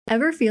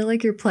Ever feel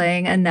like you're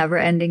playing a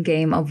never-ending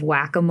game of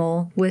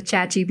whack-a-mole with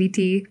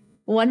ChatGPT?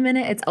 One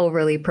minute it's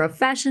overly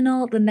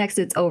professional, the next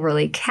it's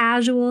overly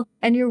casual,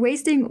 and you're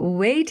wasting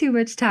way too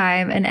much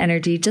time and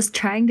energy just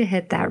trying to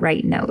hit that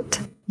right note.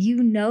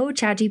 You know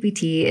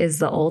ChatGPT is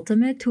the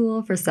ultimate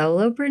tool for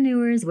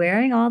solopreneurs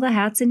wearing all the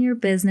hats in your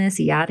business,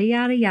 yada,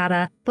 yada,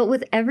 yada. But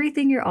with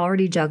everything you're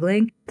already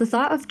juggling, the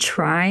thought of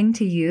trying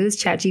to use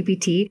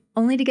ChatGPT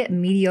only to get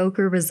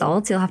mediocre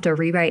results you'll have to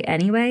rewrite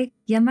anyway,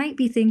 you might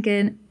be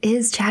thinking,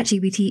 is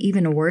ChatGPT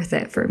even worth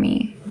it for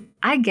me?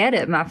 I get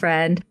it, my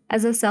friend.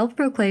 As a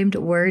self-proclaimed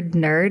word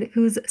nerd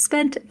who's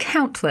spent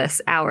countless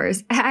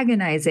hours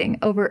agonizing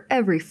over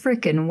every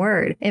frickin'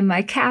 word in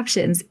my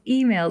captions,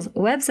 emails,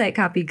 website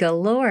copy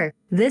galore,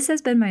 this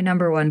has been my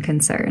number one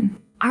concern.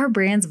 Our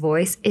brand's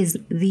voice is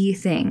the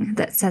thing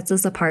that sets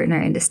us apart in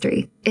our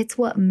industry. It's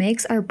what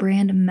makes our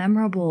brand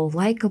memorable,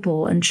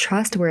 likable, and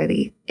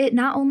trustworthy. It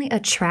not only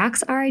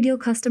attracts our ideal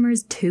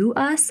customers to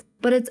us,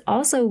 but it's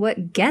also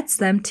what gets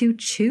them to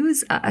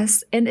choose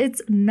us. And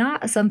it's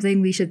not something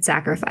we should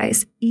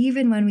sacrifice,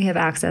 even when we have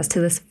access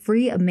to this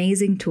free,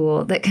 amazing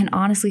tool that can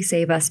honestly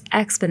save us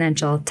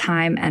exponential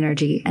time,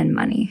 energy, and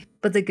money.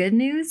 But the good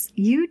news,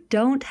 you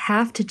don't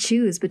have to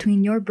choose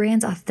between your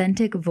brand's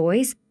authentic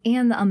voice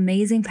and the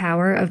amazing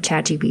power of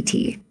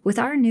ChatGPT. With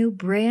our new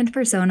brand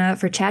persona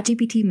for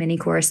ChatGPT mini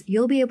course,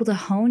 you'll be able to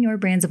hone your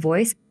brand's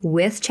voice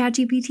with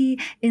ChatGPT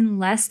in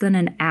less than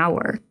an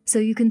hour. So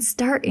you can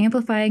start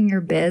amplifying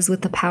your biz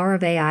with the power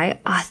of AI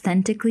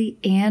authentically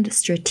and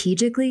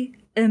strategically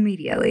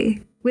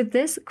immediately. With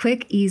this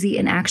quick, easy,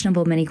 and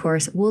actionable mini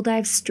course, we'll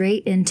dive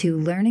straight into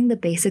learning the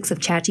basics of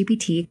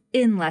ChatGPT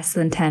in less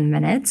than 10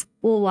 minutes.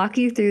 We'll walk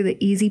you through the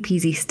easy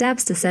peasy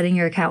steps to setting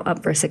your account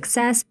up for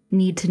success,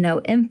 need to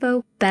know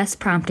info, best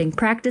prompting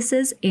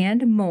practices,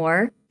 and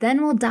more.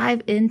 Then we'll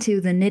dive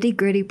into the nitty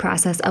gritty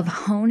process of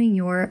honing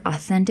your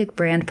authentic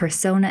brand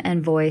persona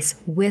and voice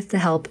with the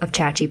help of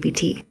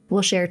ChatGPT.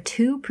 We'll share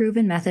 2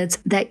 proven methods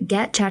that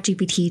get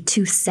ChatGPT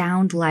to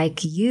sound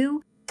like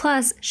you,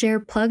 plus share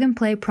plug and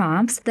play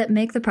prompts that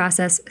make the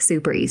process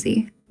super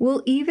easy.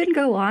 We'll even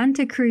go on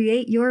to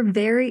create your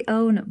very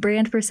own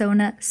brand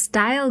persona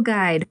style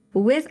guide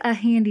with a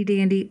handy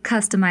dandy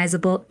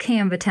customizable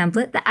Canva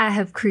template that I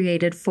have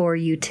created for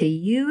you to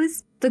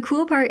use. The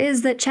cool part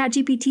is that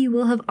ChatGPT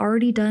will have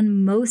already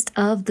done most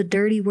of the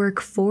dirty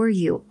work for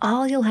you.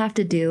 All you'll have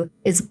to do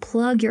is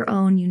plug your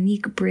own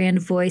unique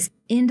brand voice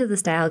into the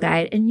style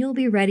guide and you'll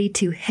be ready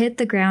to hit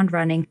the ground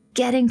running,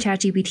 getting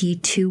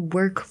ChatGPT to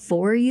work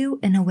for you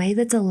in a way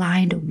that's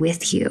aligned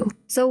with you.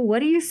 So what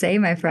do you say,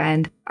 my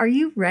friend? Are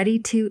you ready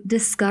to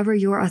discover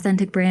your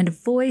authentic brand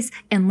voice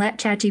and let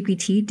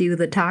ChatGPT do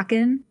the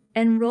talking?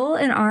 Enroll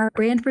in our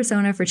brand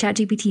persona for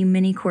ChatGPT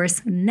mini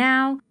course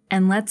now,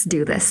 and let's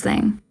do this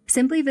thing.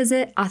 Simply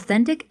visit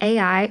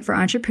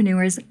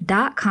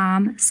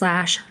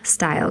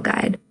authenticaiforentrepreneurs.com/style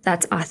guide.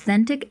 That's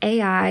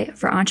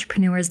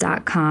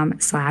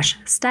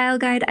authenticaiforentrepreneurs.com/style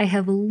guide. I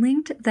have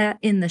linked that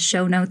in the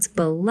show notes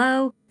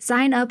below.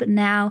 Sign up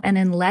now, and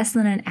in less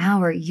than an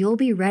hour, you'll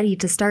be ready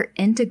to start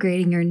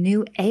integrating your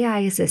new AI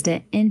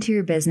assistant into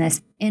your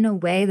business in a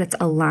way that's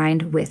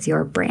aligned with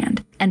your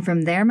brand. And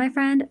from there, my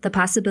friend, the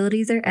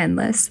possibilities are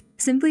endless.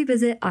 Simply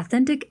visit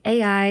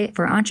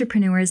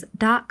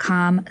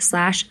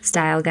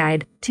authenticaiforentrepreneurs.com/style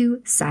guide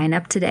to sign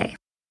up today.